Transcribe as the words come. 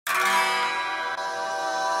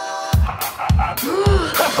Hold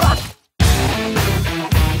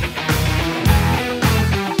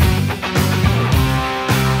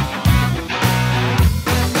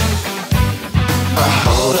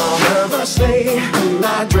on nervously, and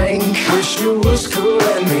I drink. Wish you was cool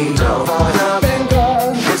and me. Don't fall up and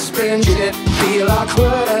go. It's been shit, feel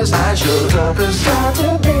awkward as I should. Club has got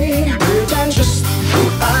to be pretentious. Who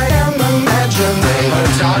I am imagining a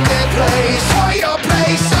target place for your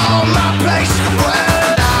place or my place.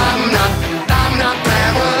 Well, I'm not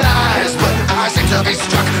paralyzed, but I seem to be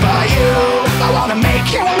struck by you. I wanna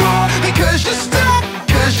make you move because you're stuck,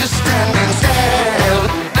 cause you're standing still.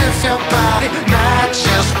 If your body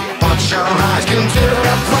matches what your eyes can do,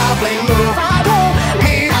 you'll probably move. I don't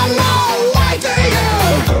need no way to you.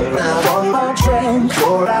 Now one more drink,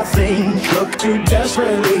 for I think look too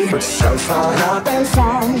desperately, but so far not been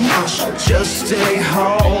fun. I should just stay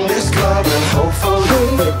home. This club will hopefully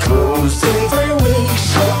be closed in